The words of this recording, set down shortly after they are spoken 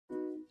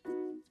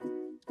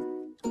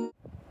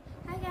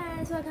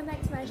guys, welcome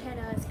back to my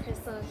channel. It's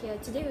Crystal here.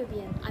 Today will be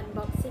an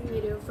unboxing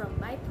video from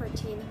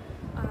MyProtein.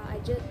 I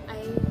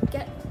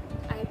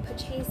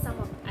purchased some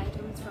of the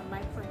items from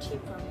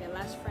MyProtein from the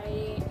last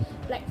Friday,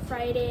 Black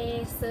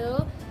Friday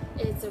sale.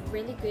 It's a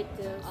really good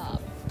deal.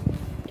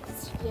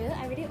 It's here.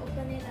 I already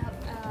opened it up.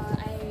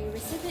 I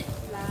received it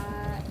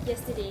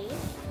yesterday.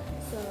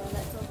 So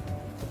let's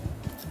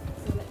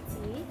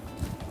see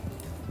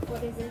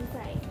what is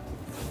inside.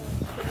 So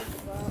here's the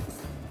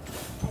box.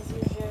 As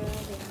usual,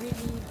 the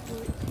really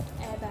good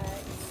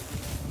airbags.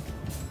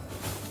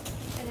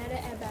 Another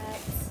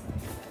airbags.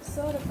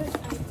 So the first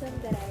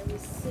item that I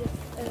received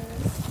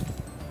is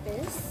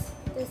this.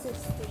 This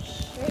is the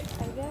shirt,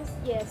 I guess.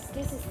 Yes,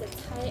 this is the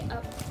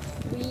tie-up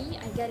V.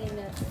 I got in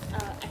the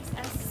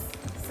XS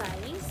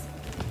size.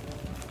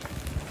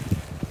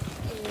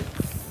 It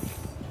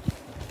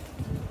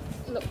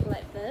look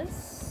like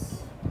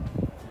this.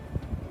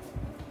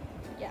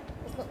 Yeah,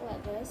 it look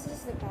like this. This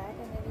is the back,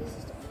 and then this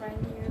is the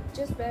front. You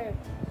just wear a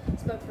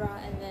sport bra,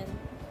 and then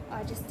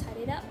just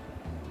tie it up.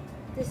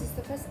 This is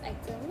the first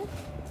item,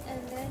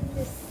 and then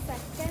the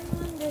second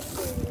one. This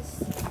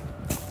is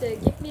they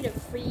give me the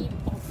free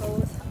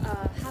bottles,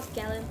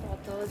 half-gallon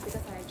bottles,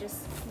 because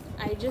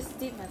I just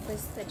did my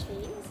first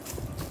purchase.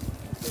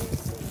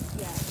 This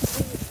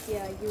is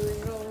their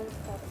usual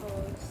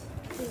bottles.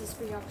 This is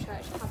free of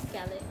charge,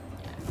 half-gallon.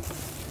 Yeah.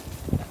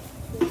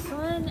 This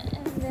one,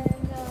 and then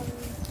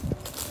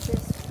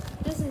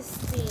this is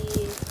the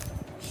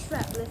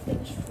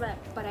lifting strap,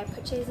 but I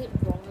purchased it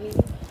wrongly.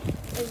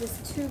 It was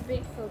too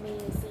big for me,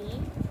 you see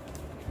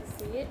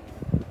it?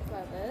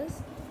 Like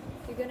this.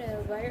 You're gonna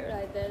wear it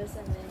like this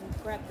and then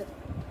grab the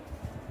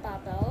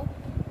barbell.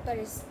 But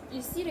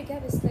you see the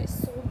gap is like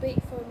so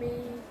big for me.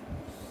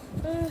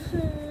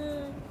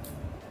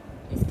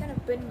 It's kind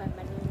of burned my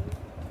money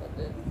for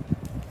this.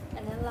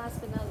 And then last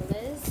but not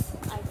least,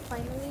 I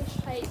finally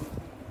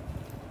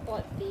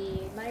bought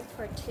the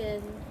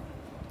MyProtein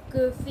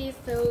Goofy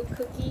filled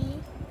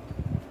cookie.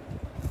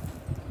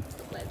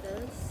 Look like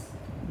this.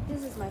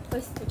 This is my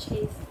first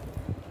purchase.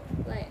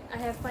 Like, I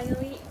have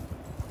finally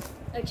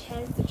a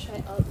chance to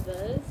try out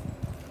this.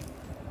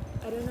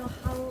 I don't know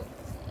how.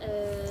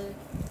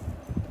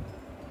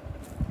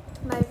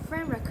 My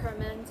friend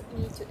recommended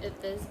me to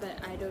eat this, but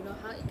I don't know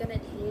how it's gonna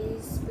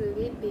taste. Will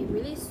it be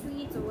really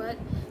sweet or what?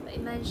 But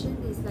it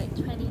mentioned it's like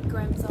 20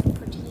 grams of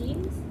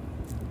proteins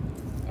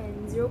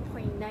and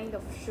 0.9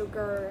 of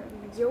sugar,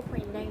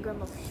 0.9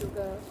 gram of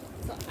sugar.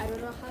 So I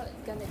don't know how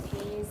it's gonna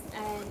taste,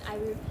 and I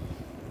will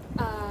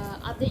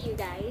update you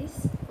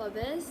guys for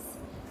this.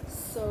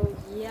 So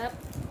yep,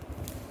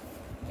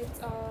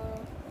 it's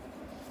all.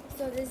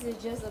 So this is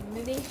just a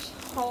mini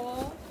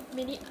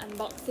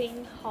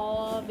unboxing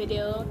haul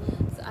video.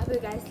 So I hope you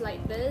guys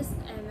like this,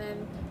 and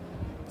then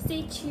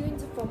stay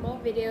tuned for more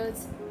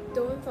videos.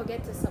 Don't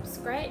forget to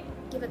subscribe,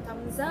 give a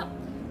thumbs up,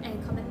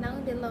 and comment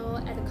down below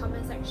at the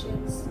comment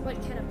sections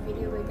what kind of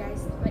video you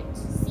guys like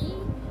to see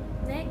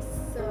next.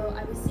 So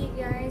I will see you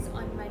guys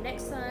on my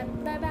next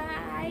one. Bye bye.